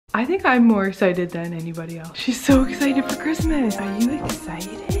I think I'm more excited than anybody else. She's so excited for Christmas. Are you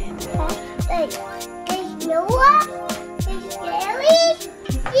excited? Hey, you know what? It's scary.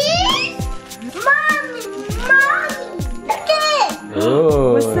 Yes. Mommy. Look at it.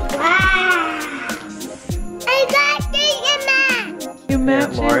 Oh. What's that? Wow. I got this in that. You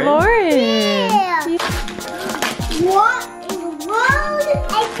match Lauren? Lauren. Yeah. What in the world?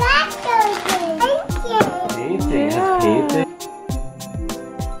 I got those things. Thank you. Anything has painted.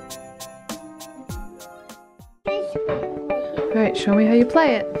 Alright, show me how you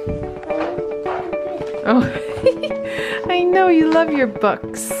play it. Oh, I know you love your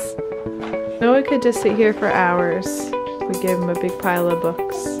books. Noah could just sit here for hours if we gave him a big pile of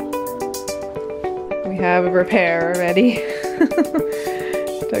books. We have a repair already.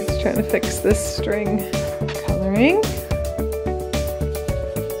 Doug's trying to fix this string. Coloring.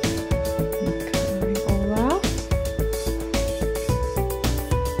 Coloring Olaf.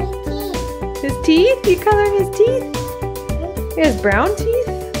 His teeth? You coloring his teeth? He has brown teeth?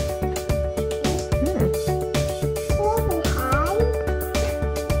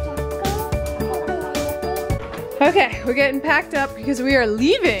 Okay, we're getting packed up because we are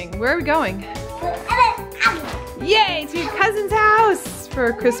leaving. Where are we going? Yay, to your cousin's house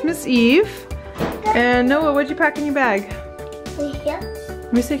for Christmas Eve. And Noah, what'd you pack in your bag?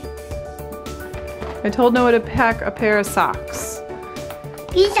 Let me see. I told Noah to pack a pair of socks.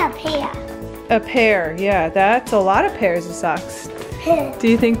 These are pear. A pair, yeah, that's a lot of pairs of socks. Do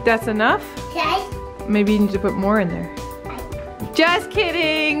you think that's enough? Okay. Maybe you need to put more in there. Just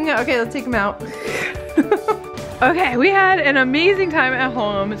kidding! Okay, let's take them out. Okay, we had an amazing time at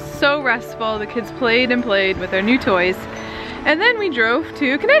home. So restful. The kids played and played with their new toys. And then we drove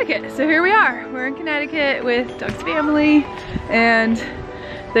to Connecticut. So here we are. We're in Connecticut with Doug's family. And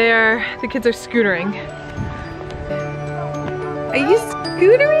the kids are scootering. Are you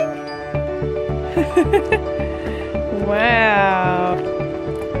scootering? Wow.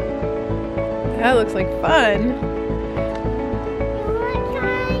 That looks like fun.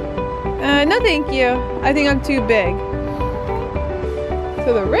 No thank you. I think I'm too big.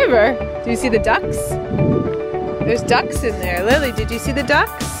 To the river? Do you see the ducks? There's ducks in there. Lily, did you see the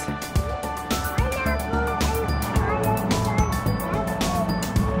ducks?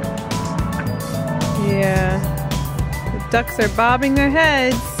 Yeah. The ducks are bobbing their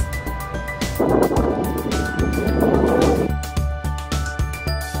heads.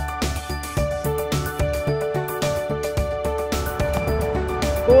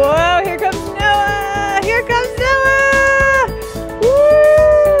 Whoa, here comes Noah! Here comes Noah!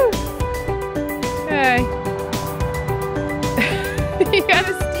 Woo! Okay. You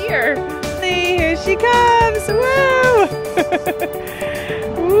gotta steer. Here she comes! Woo!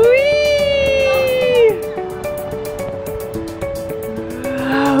 Whee!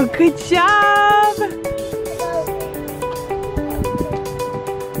 Oh, good job!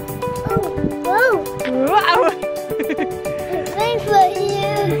 Oh, Wow! thanks for you.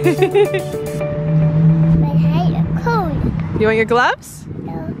 My hands are cold. You want your gloves?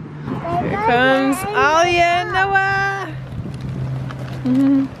 No. Here comes Alia and Noah! Is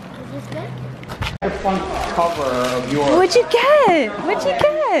this good? The front cover of your. What'd you get? What'd you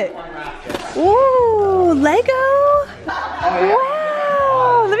get? Ooh, Lego?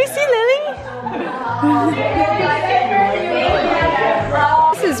 Wow! Let me see, Lily.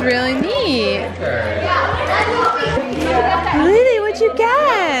 This is really neat. Lily, what'd you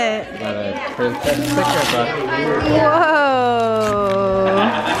get? Whoa!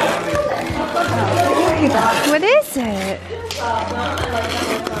 What is it?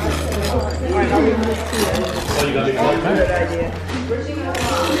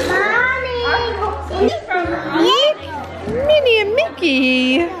 Minnie and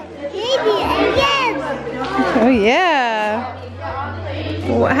Mickey. Oh yeah.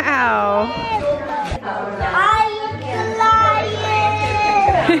 Wow.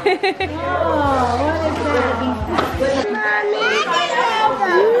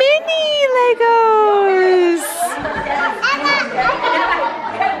 Mini Legos.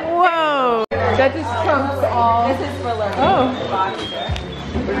 Whoa. That just trumps all. This is for Lily. Oh.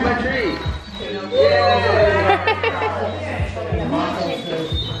 Where's my tree?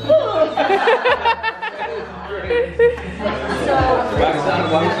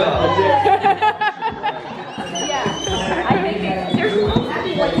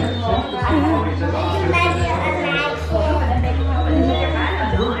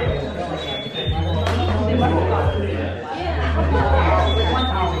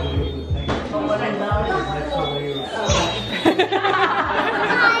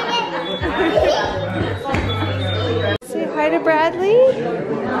 Say hi to Bradley.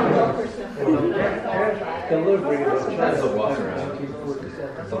 That's a walk around.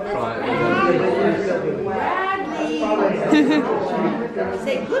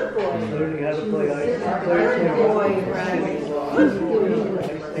 Say good boy. Learning how to play ice. Good boy, Bradley. Good boy.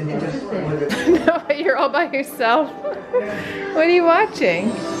 No, but you're all by yourself. What are you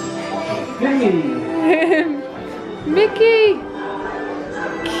watching? Mickey!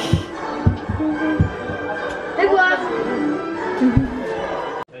 Big one.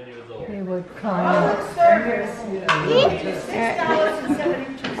 They would climb.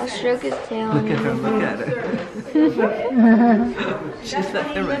 I'll stroke his tail. Look at her, look at her. She's not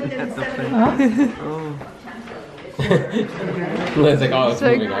right at the front. Oh. It's like, oh, it's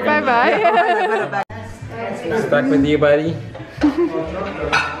moving. I Bye gotta bye. Stuck with you, buddy?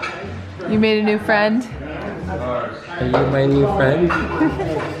 You made a new friend? Are you my new friend?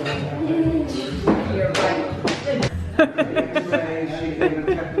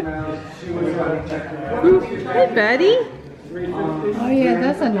 Hey, Betty. Oh yeah,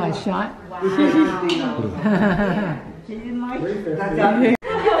 that's a nice shot.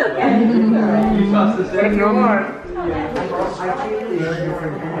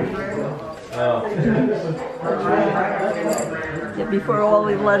 Yeah, before all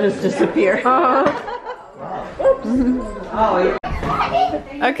the letters disappear.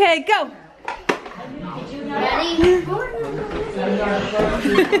 Okay, go.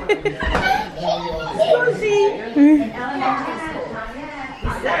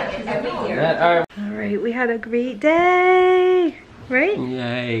 Ready? Alright. All right, we had a great day, right?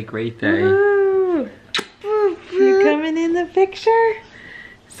 Yay, great day. Woo. You coming in the picture?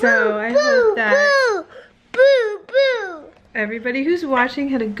 So I hope that Boo, boo. everybody who's watching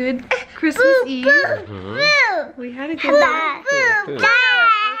had a good Christmas Eve. Boo. We had a good one. Boo.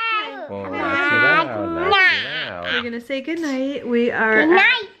 Well, not too loud, not too loud. We're gonna say goodnight. We are Good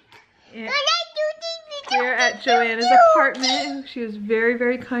night. We're at Joanna's apartment. She was very,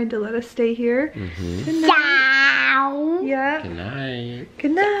 very kind to let us stay here. Good night. Down. Yeah. Good night.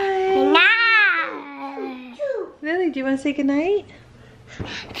 Good night. Night. Lily, do you want to say good night?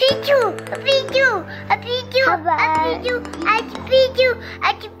 Pichu. Good night.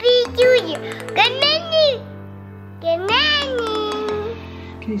 Good night.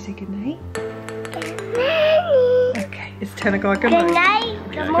 Can you say good night? Good night. Okay, it's 10 o'clock at Good night. night.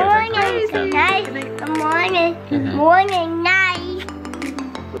 Good morning. Good night. Good morning. Good morning.